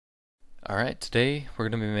Alright, today we're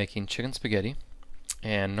going to be making chicken spaghetti,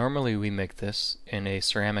 and normally we make this in a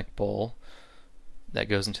ceramic bowl that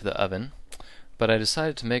goes into the oven, but I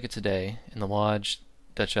decided to make it today in the Lodge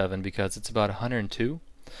Dutch oven because it's about 102,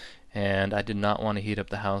 and I did not want to heat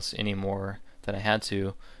up the house any more than I had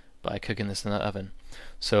to by cooking this in the oven.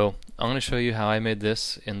 So I'm going to show you how I made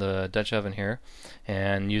this in the Dutch oven here,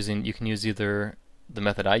 and you can use either the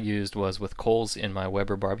method I used was with coals in my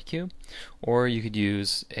Weber BBQ, or you could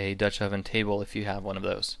use a Dutch oven table if you have one of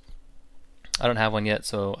those. I don't have one yet,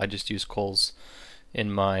 so I just use coals in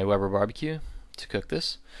my Weber BBQ to cook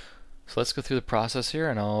this. So let's go through the process here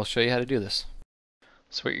and I'll show you how to do this.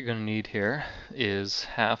 So what you're going to need here is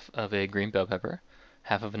half of a green bell pepper,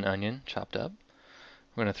 half of an onion chopped up.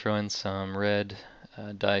 We're going to throw in some red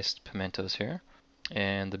diced pimentos here,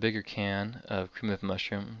 and the bigger can of cream of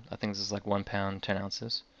mushroom. I think this is like 1 pound, 10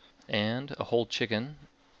 ounces. And a whole chicken,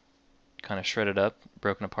 kind of shredded up,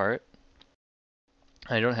 broken apart.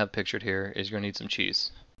 I don't have pictured here is you're going to need some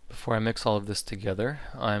cheese. Before I mix all of this together,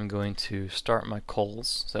 I'm going to start my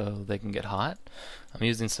coals so they can get hot. I'm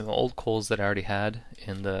using some old coals that I already had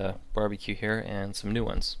in the barbecue here and some new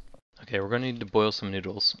ones. Okay, we're going to need to boil some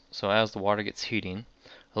noodles. So as the water gets heating,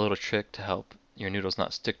 a little trick to help your noodles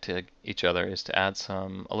not stick to each other is to add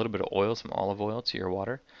a little bit of oil, some olive oil to your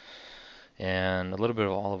water. And a little bit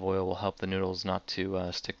of olive oil will help the noodles not to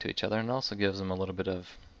stick to each other, and also gives them a little bit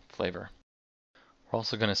of flavor. We're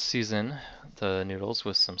also going to season the noodles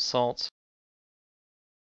with some salt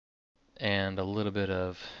and a little bit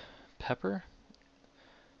of pepper.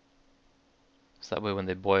 So that way when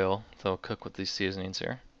they boil, they'll cook with these seasonings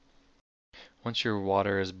here. Once your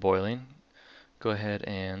water is boiling, go ahead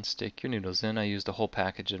and stick your noodles in. I used a whole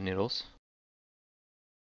package of noodles.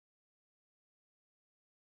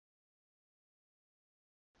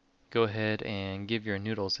 Go ahead and give your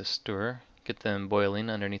noodles a stir. Get them boiling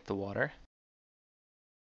underneath the water.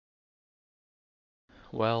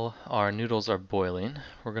 While our noodles are boiling,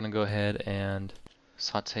 we're going to go ahead and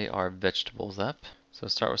saute our vegetables up. So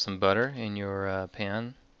start with some butter in your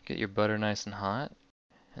pan. Get your butter nice and hot,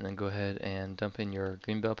 and then go ahead and dump in your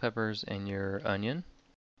green bell peppers and your onion.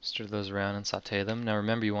 Stir those around and saute them. Now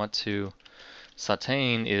remember, you want to,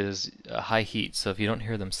 sauteing is a high heat, so if you don't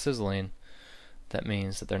hear them sizzling, that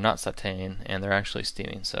means that they're not sauteing and they're actually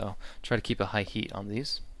steaming. So try to keep a high heat on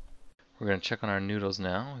these. We're going to check on our noodles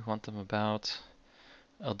now. We want them about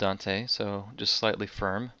al dente, so just slightly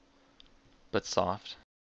firm but soft.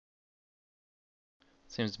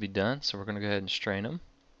 Seems to be done, so we're going to go ahead and strain them.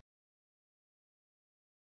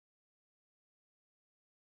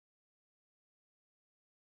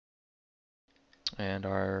 And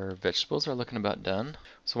our vegetables are looking about done.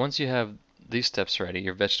 So once you have these steps ready,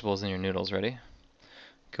 your vegetables and your noodles ready,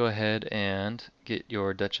 go ahead and get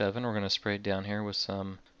your Dutch oven. We're going to spray it down here with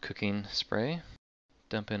some cooking spray.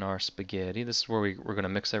 Dump in our spaghetti. This is where we're going to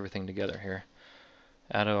mix everything together here.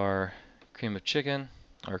 Add our cream of chicken,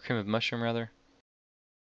 or cream of mushroom rather,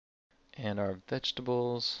 and our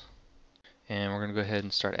vegetables. And we're going to go ahead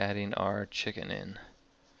and start adding our chicken in.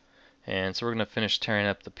 And so we're going to finish tearing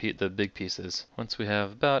up the big pieces. Once we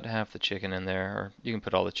have about half the chicken in there, or you can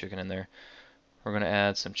put all the chicken in there, we're going to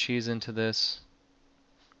add some cheese into this.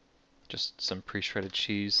 Just some pre-shredded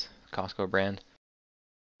cheese, Costco brand.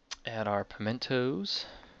 Add our pimentos.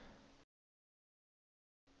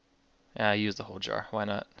 I use the whole jar, why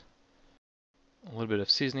not? A little bit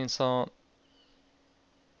of seasoning salt.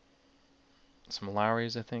 Some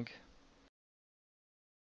Lowry's, I think.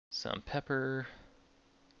 Some pepper.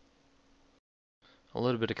 A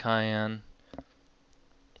little bit of cayenne.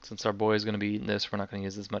 Since our boy is going to be eating this, we're not going to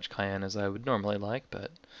use as much cayenne as I would normally like,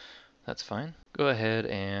 but that's fine. Go ahead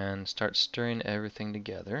and start stirring everything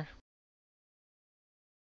together.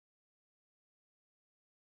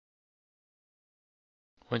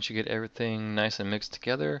 Once you get everything nice and mixed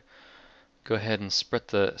together, go ahead and spread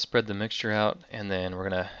the mixture out, and then we're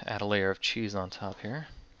going to add a layer of cheese on top here.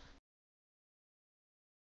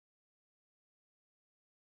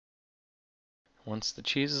 Once the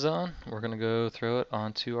cheese is on, we're going to go throw it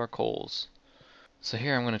onto our coals. So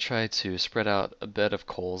here I'm going to try to spread out a bed of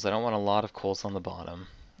coals. I don't want a lot of coals on the bottom,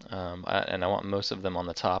 and I want most of them on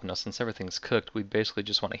the top. Now since everything's cooked, we basically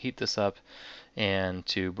just want to heat this up and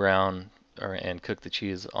to brown and cook the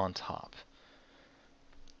cheese on top.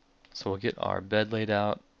 So we'll get our bed laid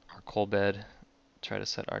out, our coal bed, try to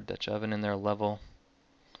set our Dutch oven in there level,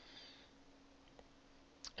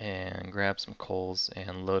 and grab some coals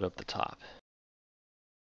and load up the top.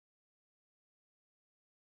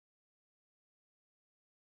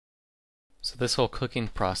 So this whole cooking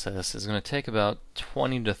process is going to take about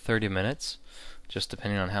 20 to 30 minutes, just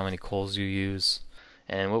depending on how many coals you use.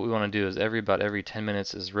 And what we want to do is about every 10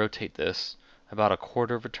 minutes is rotate this about a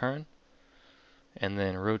quarter of a turn, and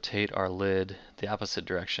then rotate our lid the opposite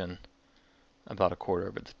direction about a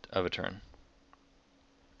quarter of a turn.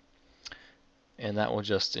 And that will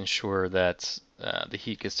just ensure that the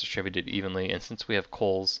heat gets distributed evenly. And since we have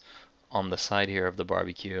coals on the side here of the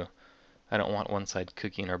barbecue, I don't want one side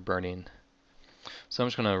cooking or burning. So I'm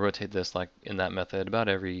just going to rotate this like in that method about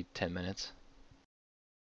every 10 minutes.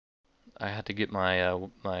 I had to get my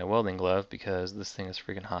my welding glove because this thing is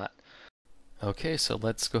freaking hot. Okay, so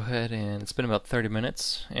let's go ahead, and it's been about 30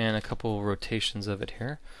 minutes and a couple rotations of it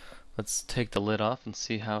here. Let's take the lid off and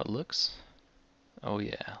see how it looks. Oh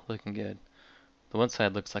yeah, looking good. The one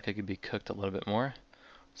side looks like it could be cooked a little bit more,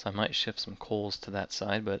 so I might shift some coals to that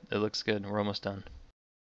side, but it looks good. We're almost done.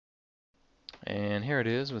 And here it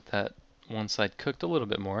is with that one side cooked a little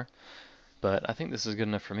bit more, but I think this is good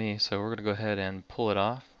enough for me, so we're going to go ahead and pull it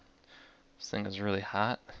off. This thing is really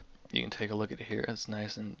hot. You can take a look at it here. It's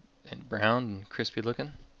nice and brown and crispy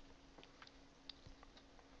looking.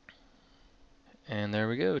 And there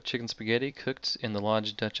we go, chicken spaghetti cooked in the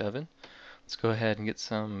Lodge Dutch oven. Let's go ahead and get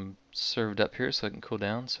some served up here so it can cool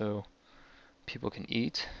down so people can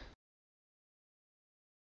eat.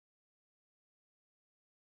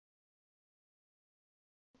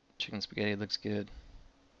 Chicken spaghetti looks good.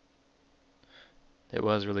 It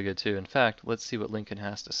was really good too. In fact, let's see what Lincoln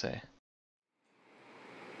has to say.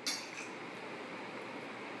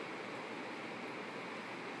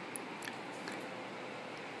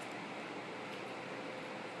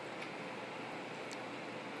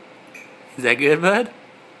 Is that good, bud?